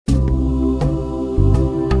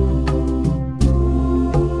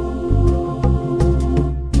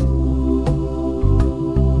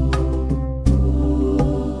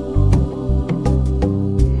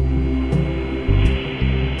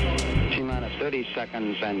30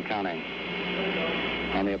 seconds and counting.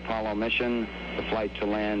 On the Apollo mission, the flight to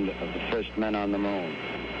land of the first men on the moon.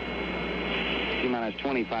 T-minus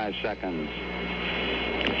 25 seconds.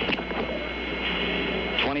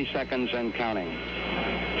 20 seconds and counting.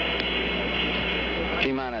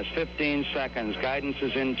 T-minus 15 seconds. Guidance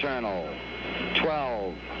is internal.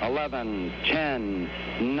 12, 11,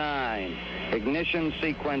 10, 9. Ignition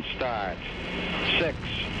sequence starts. 6,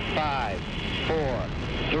 5, 4,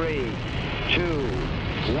 3, 2,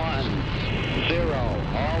 1, 0.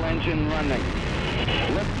 All engine running.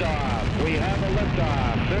 Liftoff. We have a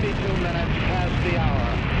liftoff. 32 minutes past the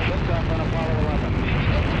hour. Liftoff on Apollo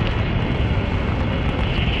 11.